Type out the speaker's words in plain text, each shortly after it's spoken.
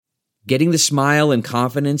Getting the smile and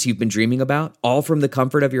confidence you've been dreaming about, all from the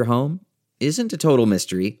comfort of your home, isn't a total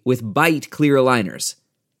mystery with Bite clear aligners.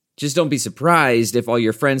 Just don't be surprised if all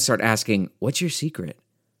your friends start asking, "What's your secret?"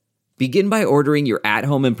 Begin by ordering your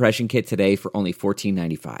at-home impression kit today for only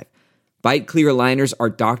 $14.95. Bite clear aligners are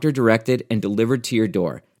doctor-directed and delivered to your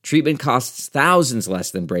door. Treatment costs thousands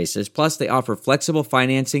less than braces, plus they offer flexible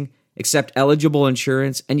financing, accept eligible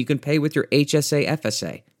insurance, and you can pay with your HSA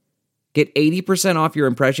FSA. Get 80% off your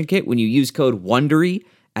impression kit when you use code WONDERY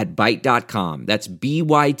at Byte.com. That's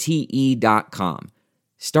BYTE.com.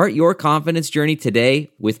 Start your confidence journey today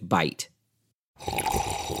with Byte.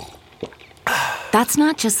 That's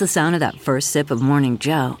not just the sound of that first sip of Morning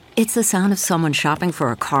Joe. It's the sound of someone shopping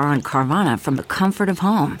for a car on Carvana from the comfort of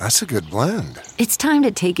home. That's a good blend. It's time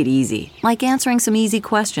to take it easy, like answering some easy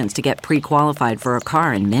questions to get pre-qualified for a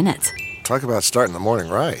car in minutes. Talk about starting the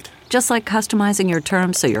morning right. Just like customizing your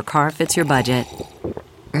terms so your car fits your budget.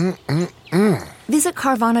 Visit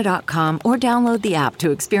Carvana.com or download the app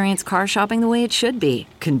to experience car shopping the way it should be.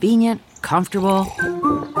 Convenient, comfortable.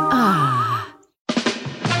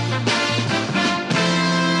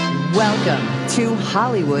 Welcome to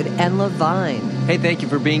Hollywood and Levine. Hey, thank you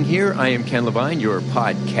for being here. I am Ken Levine, your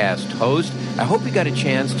podcast host. I hope you got a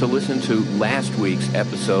chance to listen to last week's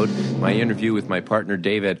episode, my interview with my partner,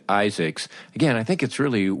 David Isaacs. Again, I think it's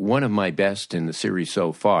really one of my best in the series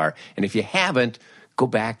so far. And if you haven't, go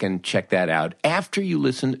back and check that out after you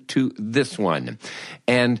listen to this one.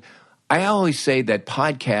 And I always say that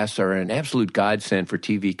podcasts are an absolute godsend for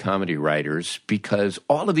TV comedy writers because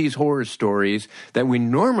all of these horror stories that we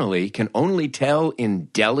normally can only tell in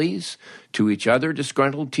delis to each other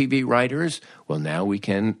disgruntled TV writers, well, now we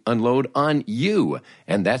can unload on you.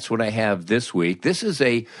 And that's what I have this week. This is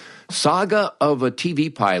a saga of a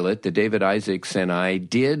TV pilot that David Isaacs and I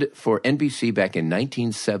did for NBC back in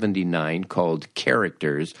 1979 called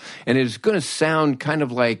Characters. And it's going to sound kind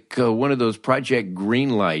of like one of those Project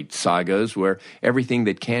Greenlight sagas where everything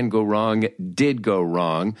that can go wrong did go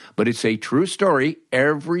wrong. But it's a true story,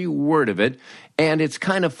 every word of it, and it's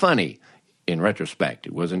kind of funny. In retrospect,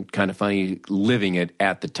 it wasn't kind of funny living it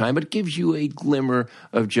at the time, but it gives you a glimmer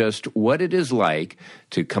of just what it is like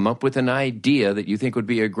to come up with an idea that you think would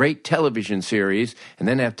be a great television series and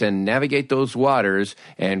then have to navigate those waters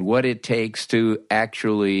and what it takes to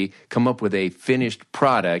actually come up with a finished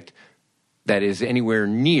product that is anywhere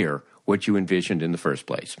near what you envisioned in the first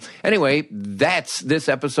place. Anyway, that's this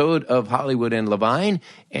episode of Hollywood and Levine,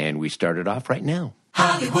 and we start it off right now.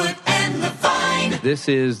 Hollywood and Levine. This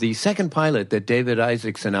is the second pilot that David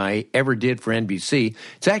Isaacs and I ever did for NBC.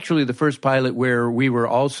 It's actually the first pilot where we were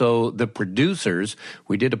also the producers.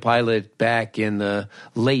 We did a pilot back in the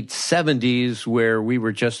late 70s where we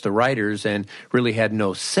were just the writers and really had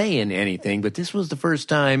no say in anything. But this was the first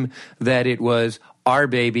time that it was our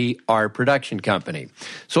baby, our production company.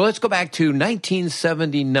 So let's go back to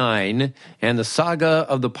 1979 and the saga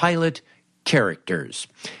of the pilot Characters.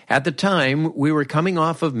 At the time, we were coming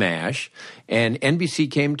off of MASH, and NBC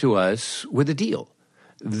came to us with a deal.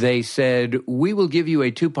 They said, we will give you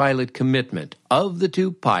a 2-pilot commitment. Of the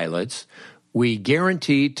 2 pilots, we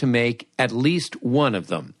guarantee to make at least one of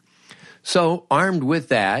them. So, armed with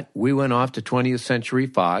that, we went off to 20th Century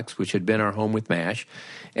Fox, which had been our home with MASH,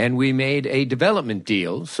 and we made a development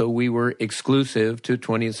deal, so we were exclusive to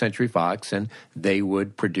 20th Century Fox, and they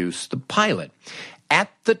would produce the pilot. At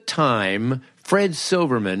the time, Fred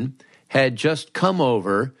Silverman had just come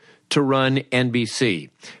over to run NBC.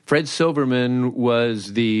 Fred Silverman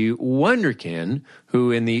was the wonderkin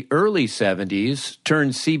who in the early 70s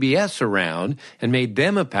turned CBS around and made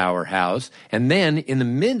them a powerhouse. And then in the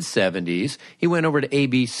mid-70s, he went over to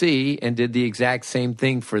ABC and did the exact same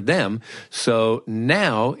thing for them. So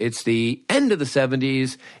now it's the end of the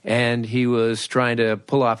 70s, and he was trying to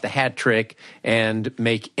pull off the hat trick and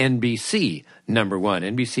make NBC number one.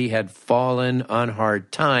 NBC had fallen on hard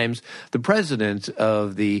times. The president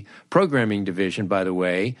of the programming division, by the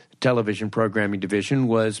way, television programming division,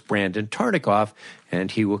 was Brandon Tartikoff,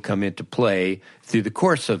 and he will come into play through the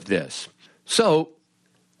course of this. So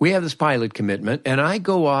we have this pilot commitment, and I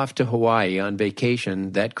go off to Hawaii on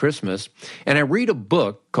vacation that Christmas, and I read a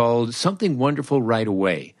book called Something Wonderful Right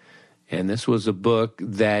Away. And this was a book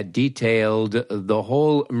that detailed the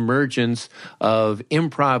whole emergence of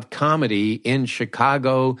improv comedy in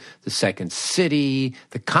Chicago, the Second City,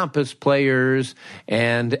 the Compass Players,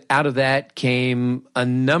 and out of that came a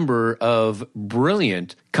number of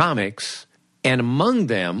brilliant comics, and among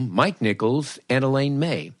them, Mike Nichols and Elaine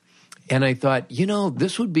May. And I thought,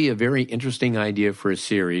 this would be a very interesting idea for a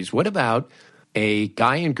series. What about a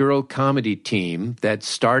guy and girl comedy team that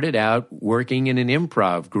started out working in an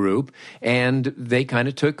improv group, and they kind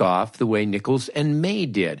of took off the way Nichols and May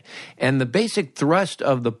did. And the basic thrust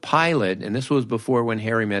of the pilot, and this was before When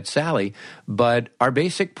Harry Met Sally, but our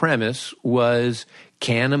basic premise was,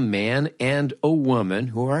 can a man and a woman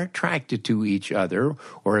who are attracted to each other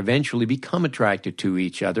or eventually become attracted to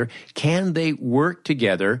each other, can they work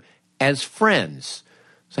together as friends?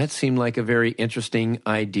 So that seemed like a very interesting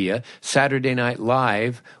idea. Saturday Night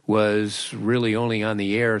Live was really only on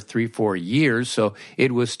the air 3-4 years, so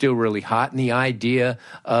it was still really hot. And the idea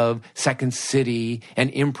of Second City and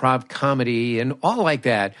improv comedy and all like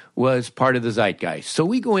that was part of the zeitgeist. So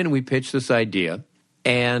we go in and we pitch this idea,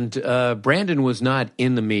 and Brandon was not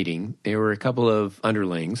in the meeting. There were a couple of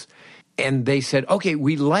underlings, and they said, okay,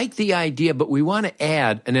 we like the idea, but we want to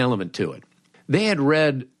add an element to it. They had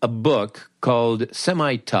read a book called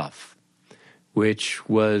Semi-Tough, which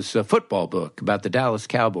was a football book about the Dallas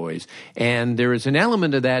Cowboys. And there is an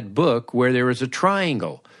element of that book where there is a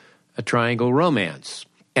triangle romance.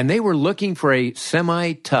 And they were looking for a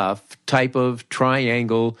semi-tough type of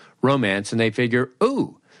triangle romance. And they figure,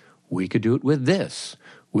 ooh, we could do it with this.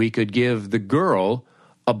 We could give the girl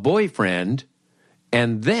a boyfriend,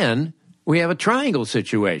 and then we have a triangle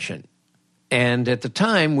situation. And at the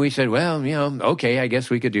time, we said, well, okay, I guess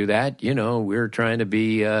we could do that. We're trying to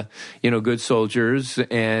be, good soldiers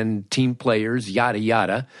and team players, yada,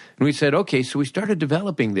 yada. And we said, okay, so we started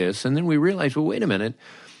developing this. And then we realized, well, wait a minute.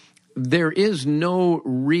 There is no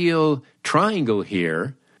real triangle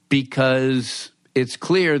here because it's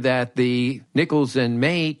clear that the Nichols and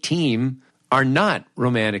May team are not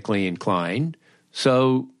romantically inclined.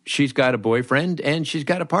 So she's got a boyfriend and she's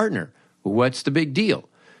got a partner. Well, what's the big deal?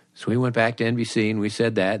 So we went back to NBC and we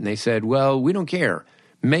said that, and they said, well, we don't care.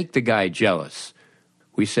 Make the guy jealous.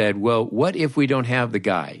 We said, well, what if we don't have the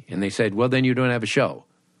guy? And they said, well, then you don't have a show.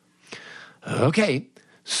 Okay.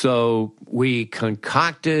 So we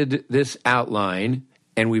concocted this outline,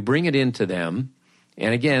 and we bring it into them.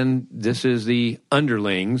 And again, this is the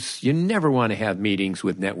underlings. You never want to have meetings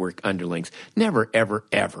with network underlings. Never, ever,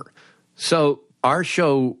 ever. So our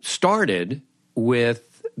show started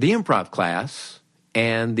with the improv class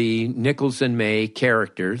and the Nichols and May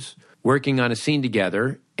characters working on a scene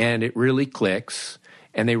together, and it really clicks,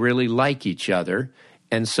 and they really like each other.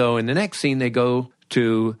 And so in the next scene, they go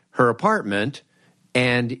to her apartment,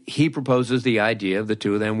 and he proposes the idea of the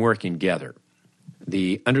two of them working together.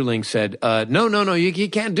 The underling said, no, you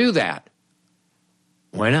can't do that.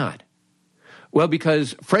 Why not? Well,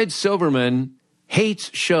 because Fred Silverman hates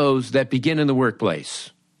shows that begin in the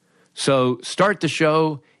workplace. So start the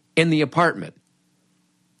show in the apartment.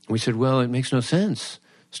 We said, well, it makes no sense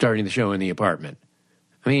starting the show in the apartment.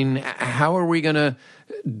 I mean, how are we going to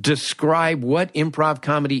describe what improv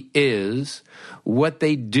comedy is, what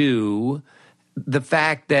they do, the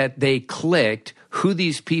fact that they clicked, who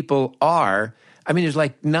these people are? I mean, there's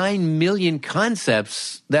like 9 million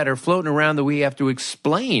concepts that are floating around that we have to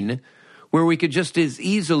explain, where we could just as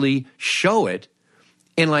easily show it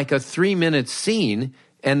in like a 3-minute scene,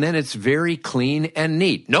 and then it's very clean and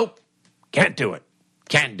neat. Nope, can't do it.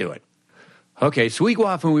 Can't do it. Okay, so we go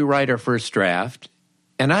off and we write our first draft,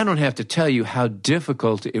 and I don't have to tell you how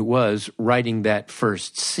difficult it was writing that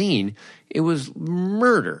first scene. It was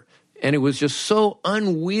murder, and it was just so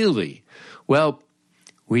unwieldy. Well,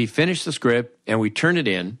 we finished the script, and we turn it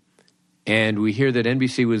in, and we hear that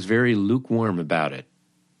NBC was very lukewarm about it.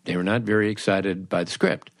 They were not very excited by the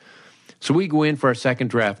script. So we go in for our second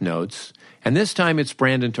draft notes, and this time it's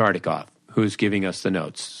Brandon Tartikoff who's giving us the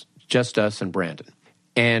notes, just us and Brandon.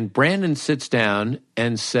 And Brandon sits down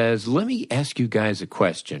and says, let me ask you guys a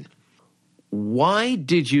question. Why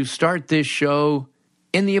did you start this show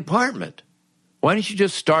in the apartment? Why didn't you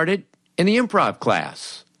just start it in the improv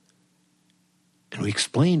class? And we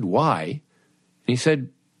explained why. And he said,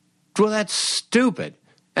 well, that's stupid.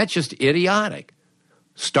 That's just idiotic.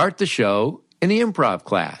 Start the show in the improv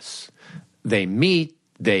class. They meet,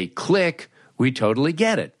 they click, we totally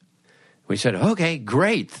get it. We said, okay,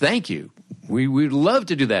 great, thank you. We'd love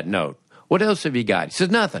to do that note. What else have you got? He says,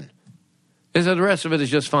 nothing. He said, the rest of it is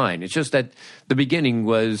just fine. It's just that the beginning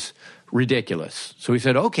was ridiculous. So we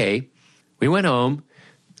said, okay. We went home.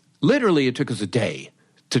 Literally, it took us a day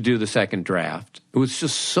to do the second draft. It was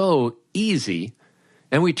just so easy.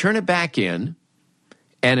 And we turn it back in,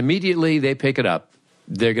 and immediately they pick it up.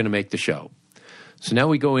 They're going to make the show. So now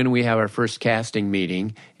we go in and we have our first casting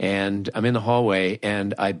meeting, and I'm in the hallway,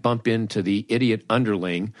 and I bump into the idiot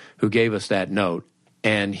underling who gave us that note,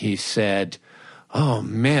 and he said, oh,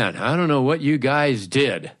 man, I don't know what you guys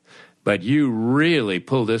did. but you really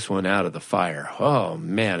pulled this one out of the fire. Oh,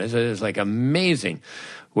 man, it's like amazing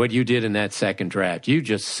what you did in that second draft. You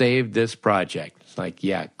just saved this project. It's like,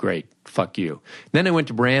 yeah, great, fuck you. Then I went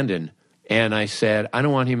to Brandon, and I said, I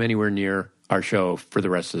don't want him anywhere near our show for the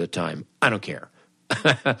rest of the time. I don't care.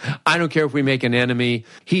 I don't care if we make an enemy.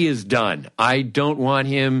 He is done. I don't want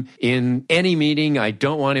him in any meeting. I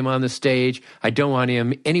don't want him on the stage. I don't want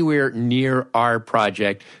him anywhere near our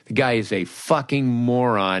project. The guy is a fucking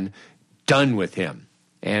moron. Done with him.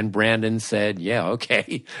 And Brandon said, yeah,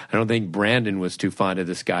 okay. I don't think Brandon was too fond of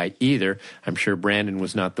this guy either. I'm sure Brandon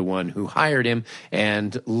was not the one who hired him.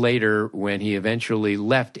 And later, when he eventually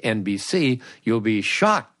left NBC, you'll be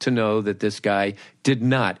shocked to know that this guy did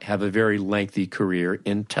not have a very lengthy career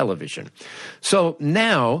in television. So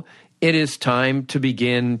now it is time to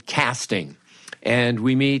begin casting. And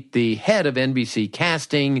we meet the head of NBC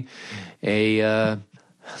casting, a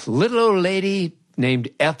little old lady named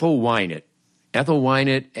Ethel Wynett. Ethel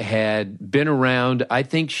Wynett had been around. I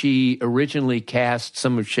think she originally cast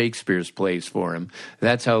some of Shakespeare's plays for him.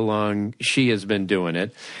 That's how long she has been doing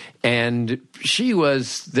it. And she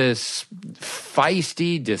was this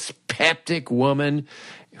feisty, dyspeptic woman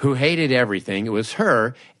who hated everything. It was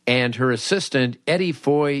her and her assistant, Eddie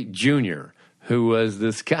Foy Jr., who was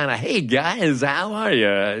this kind of, hey, guys, how are you?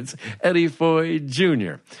 It's Eddie Foy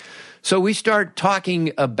Jr. So we start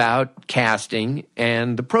talking about casting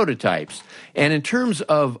and the prototypes. And in terms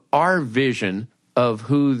of our vision of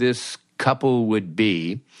who this couple would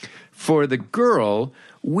be, for the girl,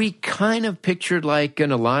 we kind of pictured like an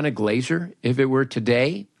Alana Glazer if it were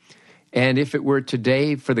today. And if it were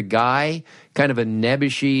today for the guy, kind of a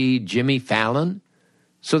nebbishy Jimmy Fallon.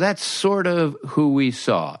 So that's sort of who we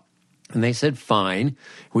saw. And they said, fine.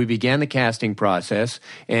 We began the casting process,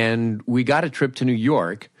 and we got a trip to New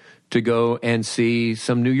York to go and see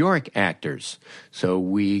some New York actors. So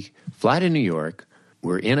we fly to New York,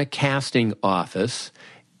 we're in a casting office,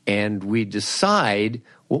 and we decide,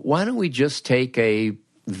 well, why don't we just take a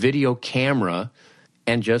video camera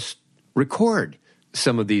and just record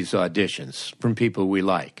some of these auditions from people we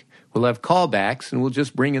like. We'll have callbacks, and we'll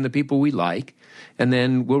just bring in the people we like, and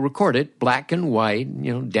then we'll record it black and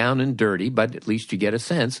white, down and dirty, but at least you get a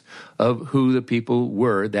sense of who the people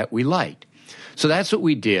were that we liked. So that's what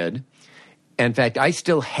we did. In fact, I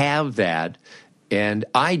still have that, and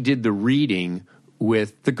I did the reading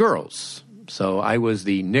with the girls. So I was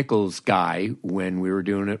the Nichols guy when we were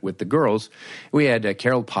doing it with the girls. We had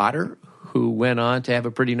Carol Potter, who went on to have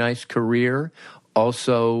a pretty nice career.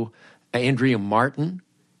 Also, Andrea Martin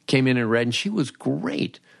came in and read, and she was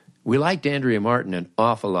great. We liked Andrea Martin an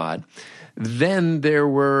awful lot. Then there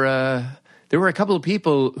were a couple of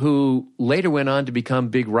people who later went on to become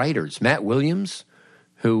big writers. Matt Williams,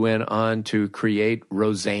 who went on to create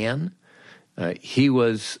Roseanne. He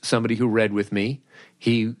was somebody who read with me.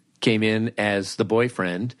 He came in as the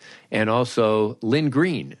boyfriend. And also Lynn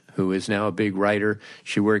Green, who is now a big writer.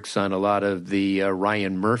 She works on a lot of the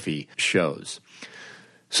Ryan Murphy shows.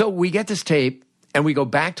 So we get this tape, and we go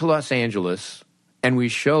back to Los Angeles, and we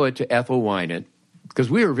show it to Ethel Wynett,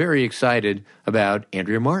 because we were very excited about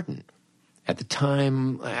Andrea Martin. At the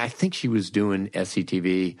time, I think she was doing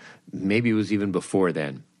SCTV. Maybe it was even before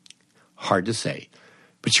then. Hard to say.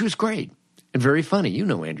 But she was great and very funny. You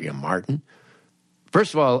know Andrea Martin.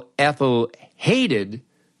 First of all, Ethel hated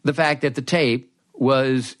the fact that the tape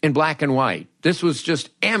was in black and white. This was just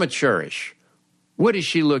amateurish. What is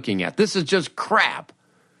she looking at? This is just crap.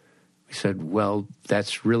 We said, well,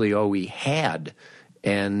 that's really all we had.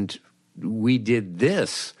 And we did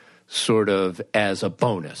this sort of as a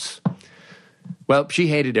bonus. Well, she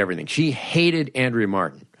hated everything. She hated Andrea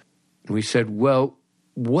Martin. And we said, well,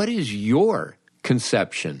 what is your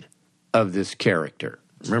conception of this character?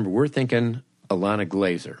 Remember, we're thinking Alana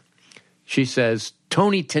Glazer. She says,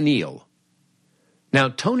 Toni Tennille. Now,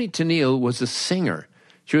 Toni Tennille was a singer.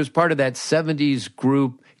 She was part of that 70s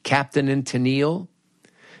group, Captain and Tennille.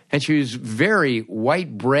 And she was very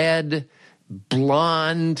white bread,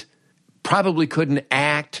 blonde, probably couldn't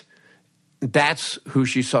act. That's who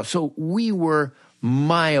she saw. So we were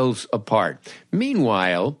miles apart.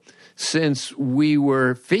 Meanwhile, since we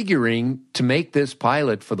were figuring to make this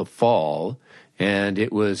pilot for the fall, and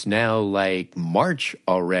it was now like March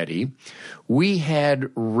already, we had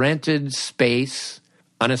rented space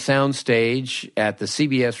on a soundstage at the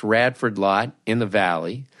CBS Radford lot in the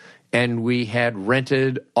Valley, and we had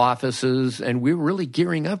rented offices, and we were really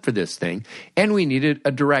gearing up for this thing, and we needed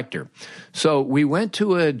a director. So we went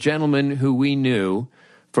to a gentleman who we knew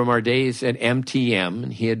from our days at MTM,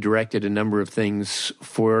 and he had directed a number of things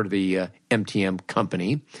for the MTM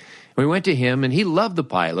company. We went to him, and he loved the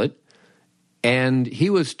pilot, And he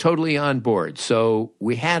was totally on board. So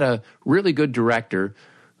we had a really good director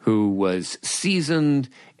who was seasoned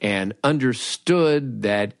and understood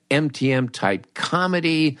that MTM-type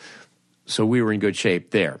comedy. So we were in good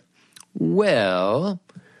shape there. Well,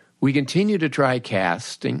 we continued to try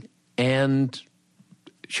casting, and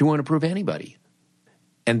she won't approve anybody.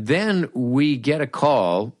 And then we get a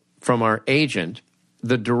call from our agent,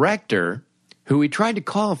 the director, who we tried to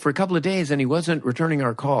call for a couple of days, and he wasn't returning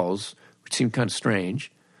our calls, which seemed kind of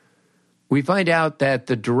strange. We find out that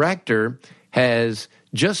the director has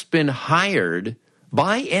just been hired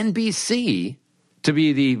by NBC to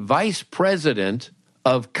be the vice president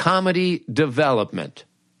of comedy development.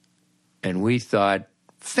 And we thought,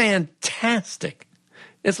 fantastic.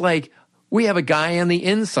 It's like we have a guy on the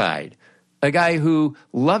inside, a guy who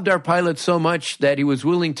loved our pilot so much that he was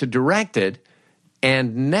willing to direct it,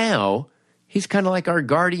 and now he's kind of like our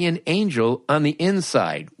guardian angel on the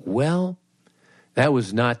inside. Well, that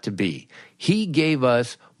was not to be. He gave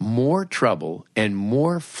us more trouble and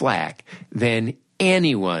more flack than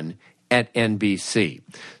anyone at NBC.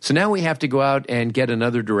 So now we have to go out and get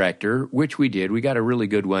another director, which we did. We got a really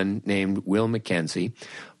good one named Will McKenzie.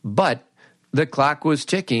 But the clock was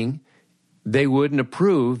ticking. They wouldn't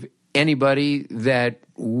approve anybody that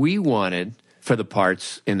we wanted for the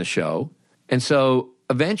parts in the show. And so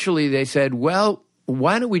eventually they said, well,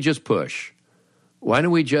 why don't we just push? Why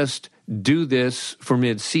don't we just do this for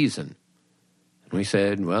mid-season? And we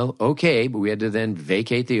said, well, okay, but we had to then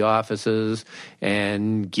vacate the offices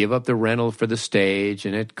and give up the rental for the stage,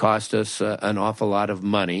 and it cost us an awful lot of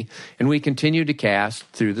money. And we continued to cast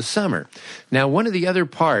through the summer. Now, one of the other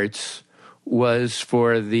parts was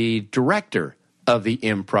for the director of the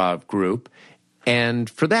improv group, and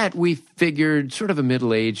for that we figured sort of a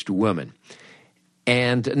middle-aged woman.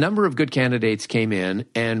 And a number of good candidates came in,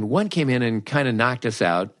 and one came in and kind of knocked us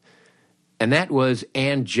out, and that was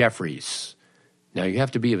Ann Jeffries. Now, you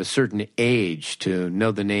have to be of a certain age to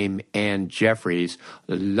know the name Ann Jeffries.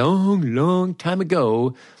 A long, long time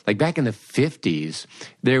ago, like back in the 50s,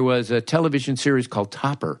 there was a television series called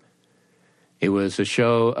Topper. It was a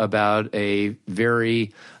show about a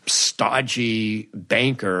very stodgy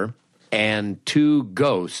banker and two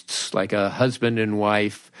ghosts, like a husband and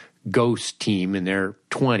wife ghost team in their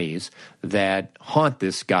 20s that haunt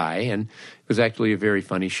this guy. And it was actually a very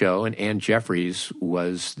funny show. And Ann Jeffries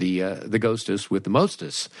was the ghostess with the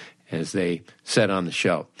mostess, as they said on the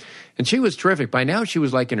show. And she was terrific. By now she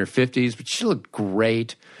was like in her 50s, but she looked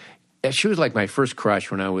great. She was like my first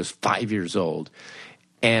crush when I was 5 years old.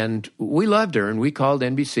 And we loved her, and we called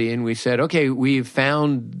NBC, and we said, okay, we've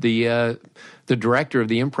found the director of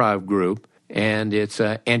the improv group, and it's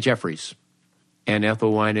Ann Jeffries. And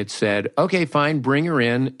Ethel Wine had said, okay, fine, bring her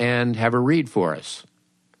in and have her read for us.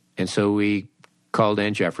 And so we called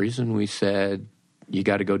Ann Jeffries, and we said, you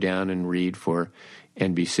got to go down and read for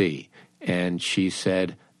NBC. And she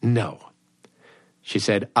said, no. She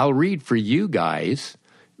said, I'll read for you guys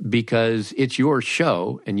because it's your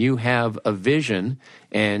show and you have a vision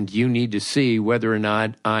and you need to see whether or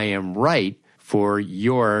not I am right for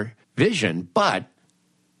your vision. But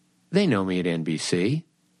they know me at NBC.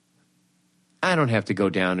 I don't have to go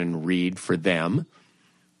down and read for them.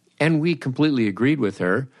 And we completely agreed with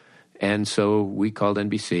her. And so we called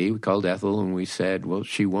NBC, we called Ethel, and we said, well,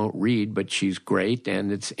 she won't read, but she's great,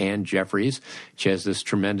 and it's Ann Jeffries. She has this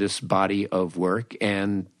tremendous body of work.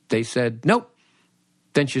 And they said, nope,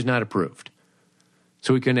 then she's not approved.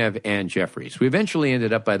 So we couldn't have Ann Jeffries. We eventually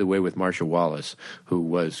ended up, by the way, with Marsha Wallace, who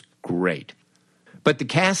was great. But the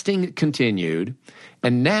casting continued,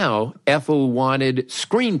 and now Ethel wanted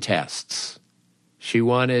screen tests. She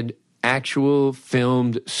wanted actual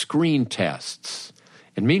filmed screen tests.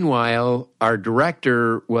 And meanwhile, our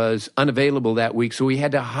director was unavailable that week, so we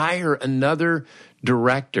had to hire another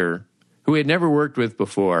director who we had never worked with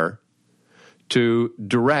before to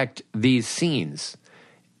direct these scenes.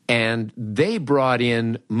 And they brought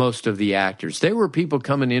in most of the actors. They were people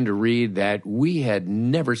coming in to read that we had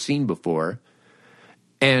never seen before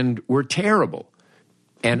and were terrible.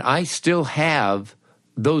 And I still have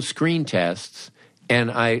those screen tests. And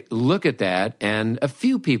I look at that, and a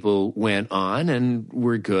few people went on and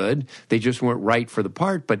were good. They just weren't right for the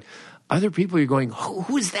part. But other people, you're going,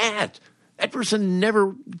 who is that? That person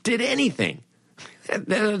never did anything.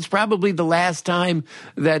 That's probably the last time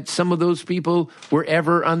that some of those people were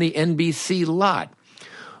ever on the NBC lot.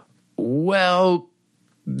 Well,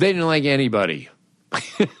 they didn't like anybody.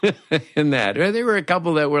 in that. There were a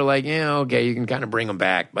couple that were like, yeah, okay, you can kind of bring them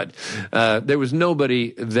back, but there was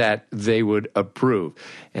nobody that they would approve.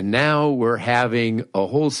 And now we're having a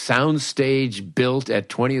whole soundstage built at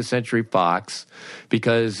 20th Century Fox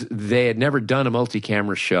because they had never done a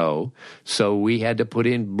multi-camera show, so we had to put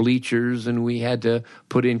in bleachers and we had to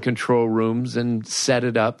put in control rooms and set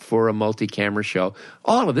it up for a multi-camera show.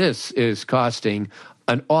 All of this is costing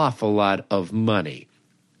an awful lot of money.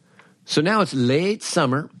 So now it's late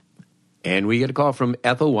summer, and we get a call from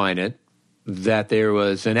Ethel Wynant that there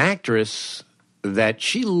was an actress that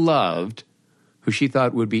she loved who she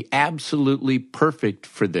thought would be absolutely perfect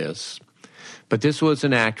for this. But this was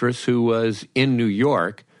an actress who was in New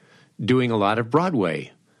York doing a lot of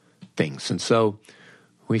Broadway things. And so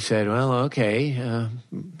we said, well, okay,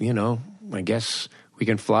 I guess we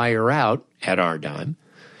can fly her out at our dime.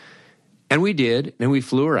 And we did, and we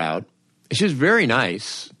flew her out. She was very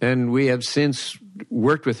nice, and we have since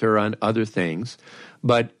worked with her on other things.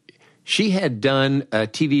 But she had done a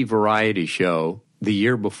TV variety show the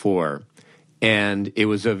year before, and it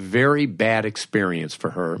was a very bad experience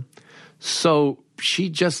for her. So she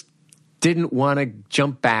just didn't want to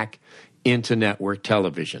jump back into network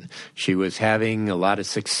television. She was having a lot of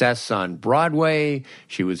success on Broadway.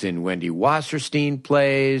 She was in Wendy Wasserstein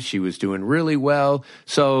plays. She was doing really well.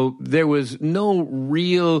 So there was no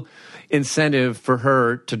real incentive for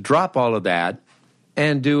her to drop all of that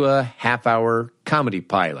and do a half-hour comedy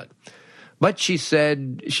pilot. But she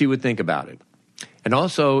said she would think about it. And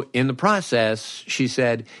also, in the process, she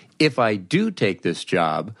said, if I do take this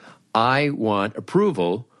job, I want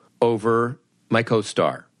approval over my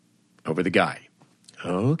co-star, over the guy.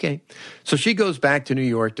 Okay. So she goes back to New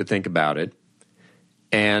York to think about it,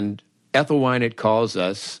 and Ethel Wynant calls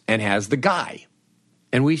us and has the guy.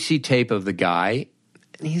 And we see tape of the guy,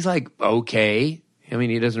 and he's like, okay. I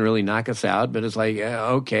mean, he doesn't really knock us out, but it's like,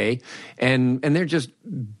 okay. And they're just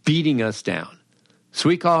beating us down. So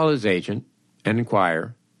we call his agent and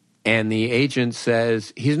inquire, and the agent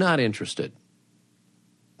says he's not interested.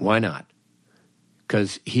 Why not?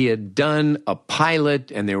 Because he had done a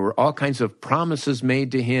pilot, and there were all kinds of promises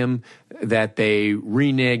made to him that they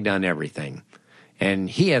reneged on everything. And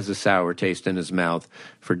he has a sour taste in his mouth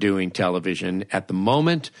for doing television at the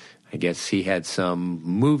moment. I guess he had some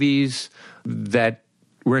movies that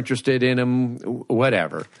were interested in him,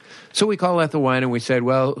 whatever. So we call Ethel Wynant and we said,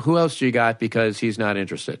 well, who else do you got because he's not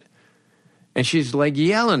interested? And she's like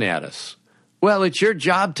yelling at us. Well, it's your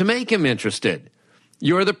job to make him interested.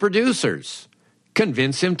 You're the producers.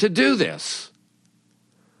 Convince him to do this.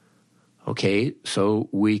 Okay, so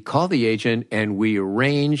we call the agent and we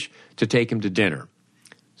arrange to take him to dinner.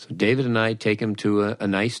 So David and I take him to a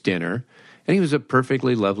nice dinner, and he was a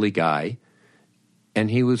perfectly lovely guy. And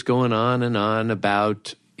he was going on and on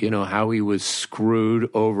about, how he was screwed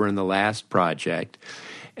over in the last project.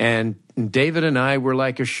 And David and I were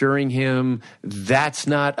like assuring him, that's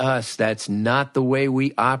not us. That's not the way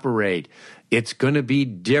we operate. It's going to be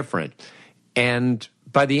different. And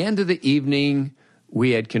by the end of the evening,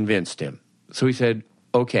 we had convinced him. So he said,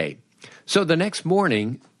 okay. So the next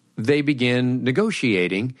morning, they begin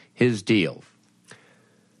negotiating his deal.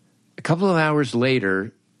 A couple of hours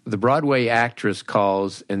later, the Broadway actress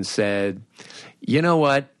calls and said, you know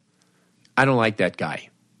what? I don't like that guy.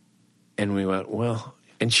 And we went, well,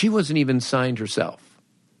 and she wasn't even signed herself.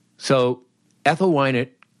 So Ethel Wynant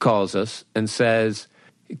calls us and says,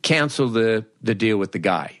 cancel the deal with the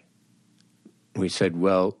guy. We said,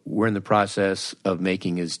 well, we're in the process of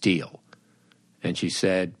making his deal. And she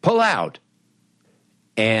said, pull out.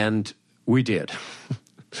 And we did.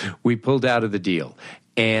 We pulled out of the deal.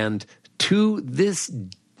 And to this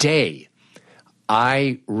day,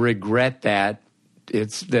 I regret that.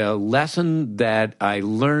 It's the lesson that I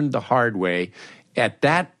learned the hard way. At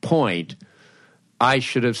that point, I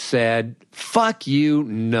should have said, fuck you,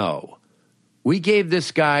 no. We gave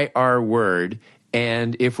this guy our word,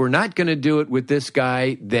 and if we're not going to do it with this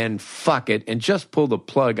guy, then fuck it, and just pull the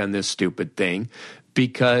plug on this stupid thing,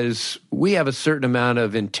 because we have a certain amount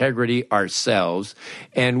of integrity ourselves,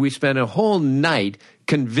 and we spent a whole night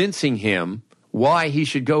convincing him why he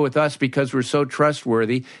should go with us because we're so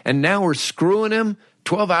trustworthy, and now we're screwing him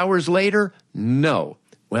 12 hours later? No.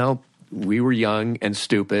 Well, we were young and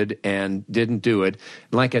stupid and didn't do it.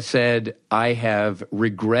 Like I said, I have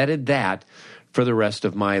regretted that for the rest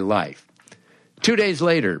of my life. 2 days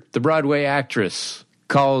later, the Broadway actress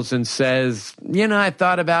calls and says, I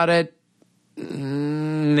thought about it.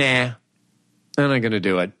 Nah, I'm not going to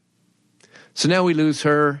do it. So now we lose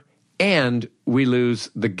her and we lose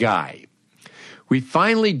the guy. We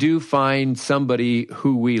finally do find somebody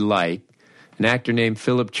who we like. an actor named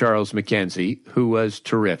Philip Charles Mackenzie, who was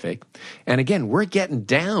terrific. And again, we're getting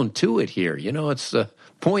down to it here. You know, it's the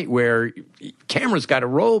point where camera's got to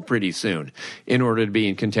roll pretty soon in order to be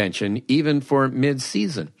in contention, even for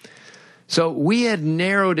mid-season. So we had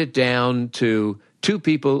narrowed it down to two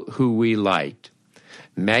people who we liked,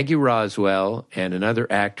 Maggie Roswell and another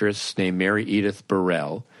actress named Mary Edith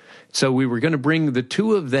Burrell. So we were going to bring the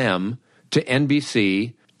two of them to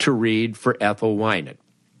NBC to read for Ethel Wynant.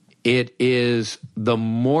 It is the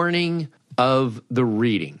morning of the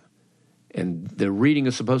reading, and the reading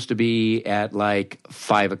is supposed to be at like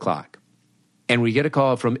 5 o'clock. And we get a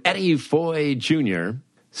call from Eddie Foy Jr.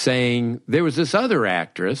 saying there was this other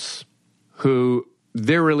actress who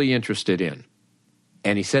they're really interested in.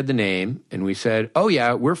 And he said the name, and we said, oh,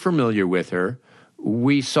 yeah, we're familiar with her.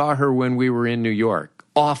 We saw her when we were in New York.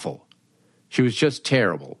 Awful. She was just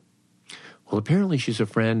terrible. Well, apparently she's a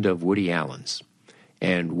friend of Woody Allen's.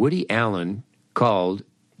 And Woody Allen called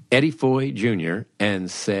Eddie Foy Jr. and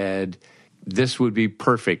said, this would be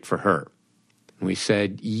perfect for her. And we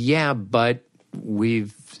said, yeah, but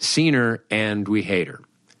we've seen her and we hate her.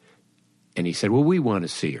 And he said, well, we want to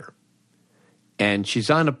see her. And she's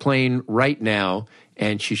on a plane right now,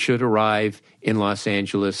 and she should arrive in Los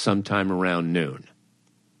Angeles sometime around noon.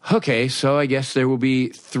 Okay, so I guess there will be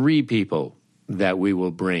 3 people that we will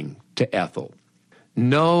bring to Ethel.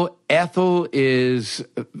 No, Ethel is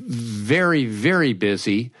very, very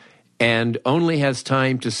busy and only has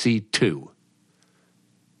time to see 2.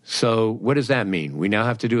 So what does that mean? We now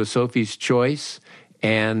have to do a Sophie's Choice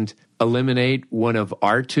and eliminate one of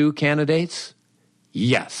our 2 candidates?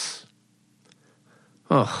 Yes.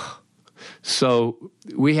 Oh, so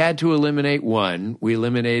we had to eliminate one. We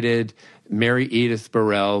eliminated Mary Edith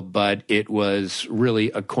Burrell, but it was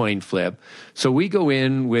really a coin flip. So we go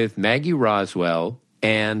in with Maggie Roswell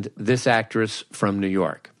and this actress from New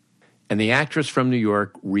York. And the actress from New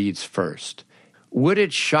York reads first. Would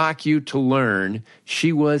it shock you to learn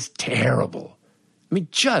she was terrible? I mean,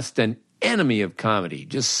 just an enemy of comedy,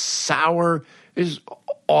 just sour, is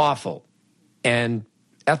awful. And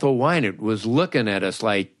Ethel Wynant was looking at us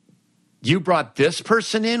like, you brought this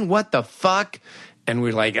person in? What the fuck? And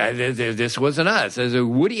we're like, this wasn't us. It was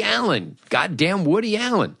Woody Allen. Goddamn Woody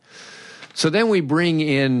Allen. So then we bring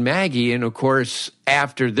in Maggie, and of course,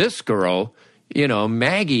 after this girl, you know,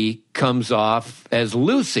 Maggie comes off as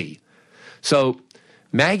Lucy. So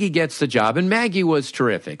Maggie gets the job, and Maggie was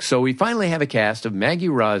terrific. So we finally have a cast of Maggie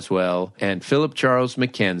Roswell and Philip Charles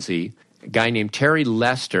Mackenzie, a guy named Terry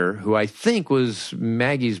Lester, who I think was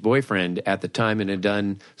Maggie's boyfriend at the time and had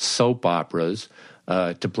done soap operas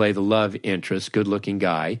to play the love interest, good-looking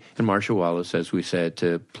guy, and Marsha Wallace, as we said,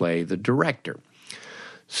 to play the director.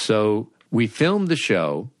 So we filmed the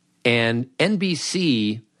show, and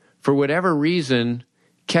NBC, for whatever reason,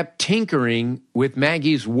 kept tinkering with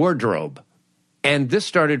Maggie's wardrobe. And this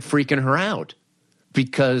started freaking her out.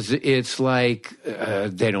 Because it's like,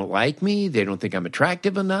 they don't like me, they don't think I'm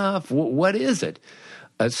attractive enough, what is it?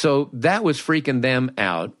 So that was freaking them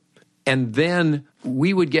out. And then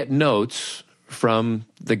we would get notes from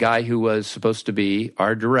the guy who was supposed to be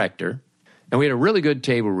our director, and we had a really good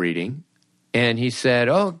table reading, and he said,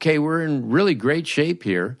 okay, we're in really great shape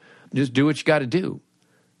here, just do what you got to do.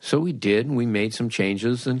 So we did, and we made some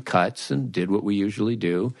changes and cuts and did what we usually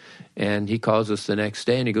do, and he calls us the next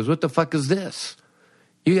day, and he goes, what the fuck is this?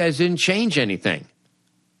 You guys didn't change anything.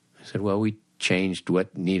 I said, well, we changed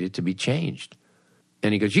what needed to be changed.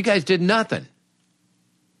 And he goes, you guys did nothing.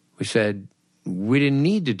 We said, we didn't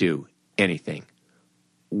need to do anything.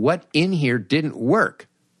 What in here didn't work?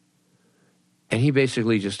 And he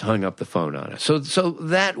basically just hung up the phone on us. So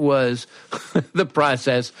that was the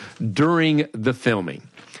process during the filming.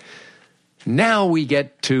 Now we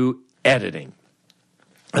get to editing.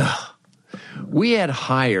 We had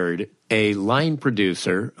hired a line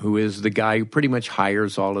producer who is the guy who pretty much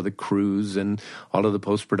hires all of the crews and all of the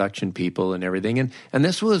post-production people and everything. And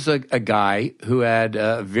this was a guy who had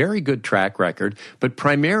a very good track record, but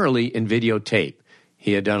primarily in videotape.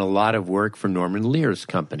 He had done a lot of work for Norman Lear's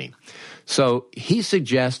company. So he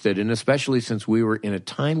suggested, and especially since we were in a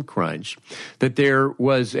time crunch, that there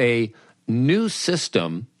was a new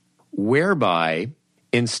system whereby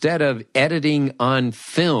instead of editing on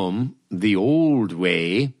film the old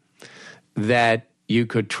way, that you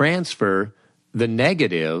could transfer the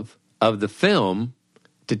negative of the film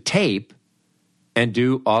to tape and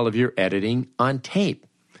do all of your editing on tape.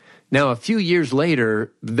 Now, a few years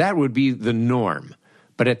later, that would be the norm.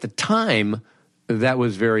 But at the time, that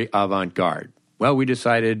was very avant-garde. Well, we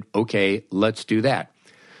decided, okay, let's do that.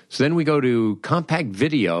 So then we go to Compact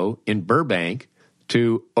Video in Burbank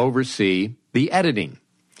to oversee the editing.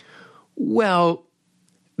 Well,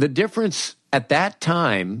 the difference at that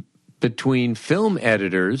time between film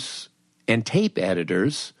editors and tape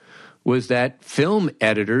editors was that film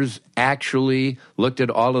editors actually looked at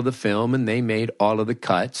all of the film and they made all of the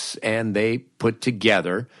cuts and they put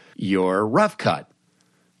together your rough cut.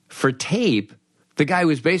 For tape, the guy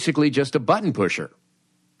was basically just a button pusher.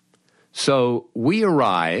 So we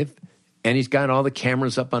arrive, and he's got all the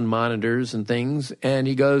cameras up on monitors and things, and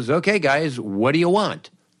he goes, okay, guys, what do you want?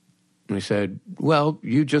 And we said, well,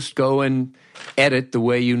 you just go and edit the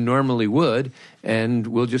way you normally would, and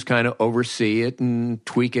we'll just kind of oversee it and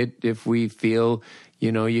tweak it if we feel,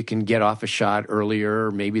 you can get off a shot earlier,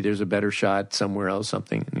 or maybe there's a better shot somewhere else,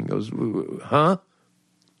 something. And he goes, huh?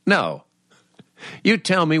 No. You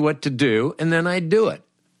tell me what to do, and then I do it.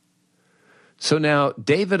 So now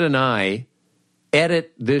David and I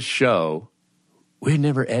edit this show. We'd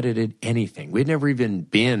never edited anything. We'd never even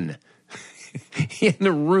been in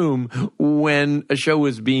the room when a show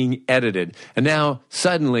was being edited. And now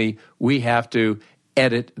suddenly we have to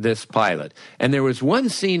edit this pilot. And there was one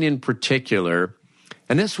scene in particular,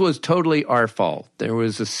 and this was totally our fault. There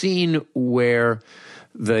was a scene where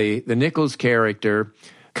the Nichols character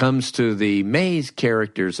comes to the Mays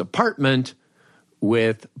character's apartment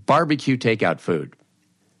with barbecue takeout food.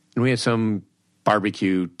 And we had some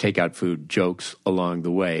barbecue takeout food jokes along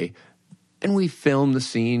the way. And we filmed the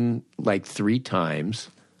scene like 3 times,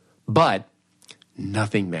 but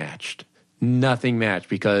nothing matched. Nothing matched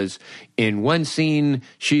because in one scene,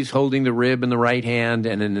 she's holding the rib in the right hand,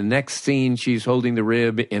 and in the next scene, she's holding the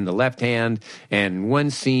rib in the left hand, and in one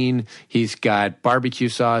scene, he's got barbecue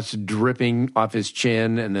sauce dripping off his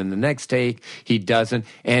chin, and then the next take, he doesn't,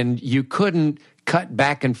 and you couldn't cut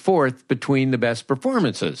back and forth between the best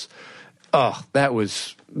performances. Oh, that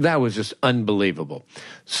was just unbelievable.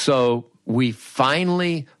 So we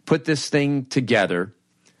finally put this thing together,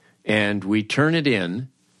 and we turn it in,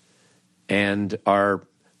 and our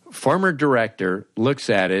former director looks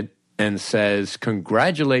at it and says,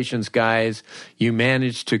 congratulations, guys. You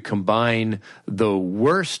managed to combine the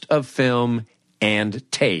worst of film and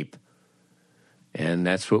tape. And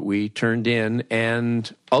that's what we turned in.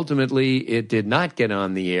 And ultimately, it did not get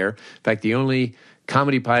on the air. In fact, the only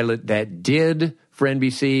comedy pilot that did for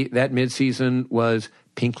NBC that midseason was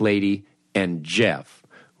Pink Lady and Jeff,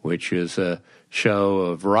 which is a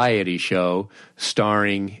variety show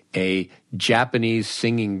starring a Japanese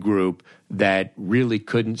singing group that really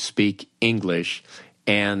couldn't speak English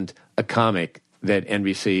and a comic that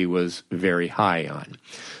NBC was very high on.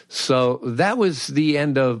 So that was the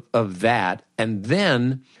end of that. And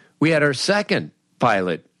then we had our second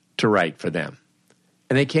pilot to write for them.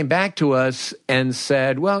 And they came back to us and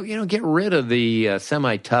said, well, get rid of the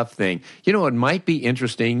semi-tough thing. What might be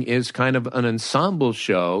interesting is kind of an ensemble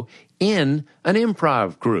show in an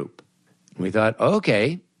improv group. And we thought,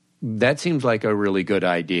 okay, that seems like a really good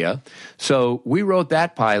idea. So we wrote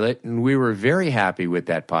that pilot, and we were very happy with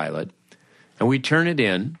that pilot. And we turn it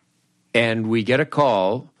in, and we get a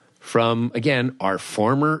call from, again, our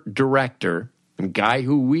former director, a guy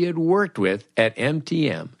who we had worked with at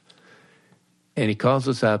MTM. And he calls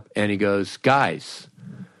us up, and he goes, guys,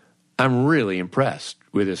 I'm really impressed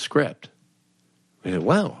with this script. We said,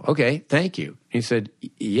 wow, okay, thank you. He said,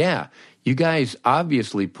 yeah, you guys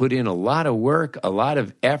obviously put in a lot of work, a lot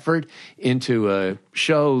of effort into a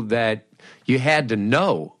show that you had to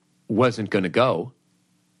know wasn't going to go.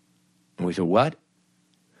 And we said, what?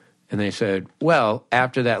 And they said, well,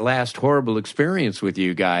 after that last horrible experience with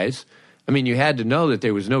you guys, you had to know that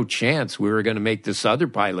there was no chance we were going to make this other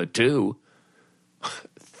pilot too.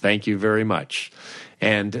 Thank you very much.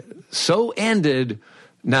 And so ended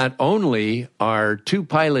not only our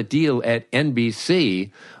 2-pilot deal at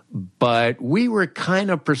NBC, but we were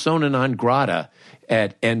kind of persona non grata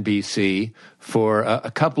at NBC for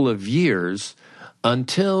a couple of years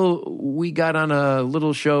until we got on a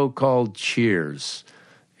little show called Cheers.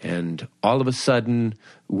 And all of a sudden,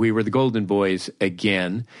 we were the Golden Boys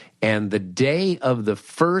again. And the day of the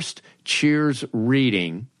first Cheers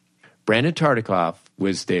reading, Brandon Tartikoff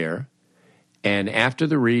was there. And after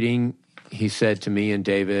the reading, he said to me and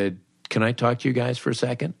David, can I talk to you guys for a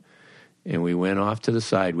second? And we went off to the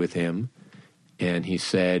side with him. And he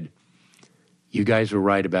said, you guys were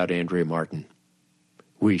right about Andrea Martin.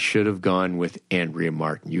 We should have gone with Andrea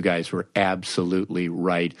Martin. You guys were absolutely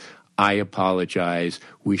right. I apologize.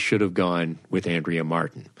 We should have gone with Andrea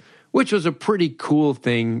Martin, which was a pretty cool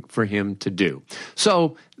thing for him to do.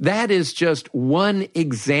 So that is just one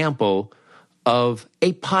example of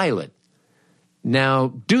a pilot.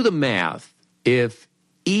 Now, do the math. If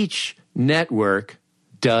each network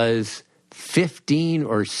does 15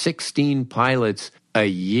 or 16 pilots a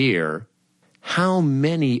year. How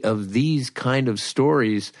many of these kind of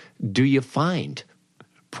stories do you find?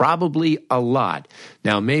 Probably a lot.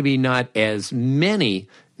 Now, maybe not as many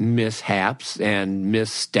mishaps and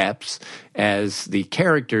missteps as the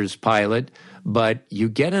character's pilot, but you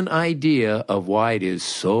get an idea of why it is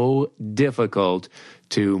so difficult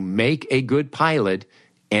to make a good pilot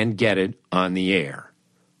and get it on the air.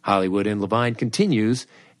 Hollywood and Levine continues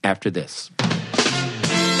after this.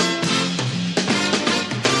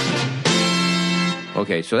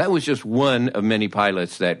 Okay, so that was just one of many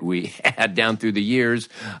pilots that we had down through the years.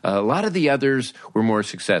 A lot of the others were more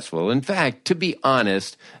successful. In fact, to be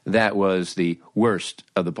honest, that was the worst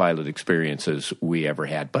of the pilot experiences we ever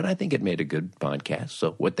had. But I think it made a good podcast,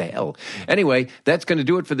 so what the hell. Anyway, that's going to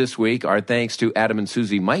do it for this week. Our thanks to Adam and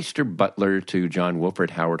Susie Meister Butler, to John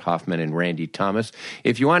Wolford, Howard Hoffman, and Randy Thomas.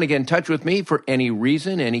 If you want to get in touch with me for any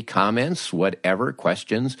reason, any comments, whatever,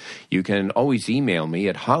 questions, you can always email me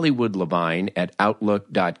at hollywoodlevine@outlook.com.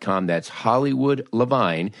 That's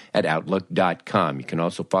hollywoodlevine@outlook.com. You can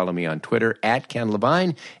also follow me on Twitter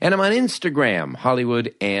 @KenLevine, and I'm on Instagram,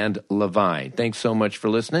 Hollywood and Levine. Thanks so much for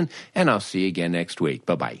listening, and I'll see you again next week.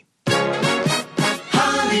 Bye-bye.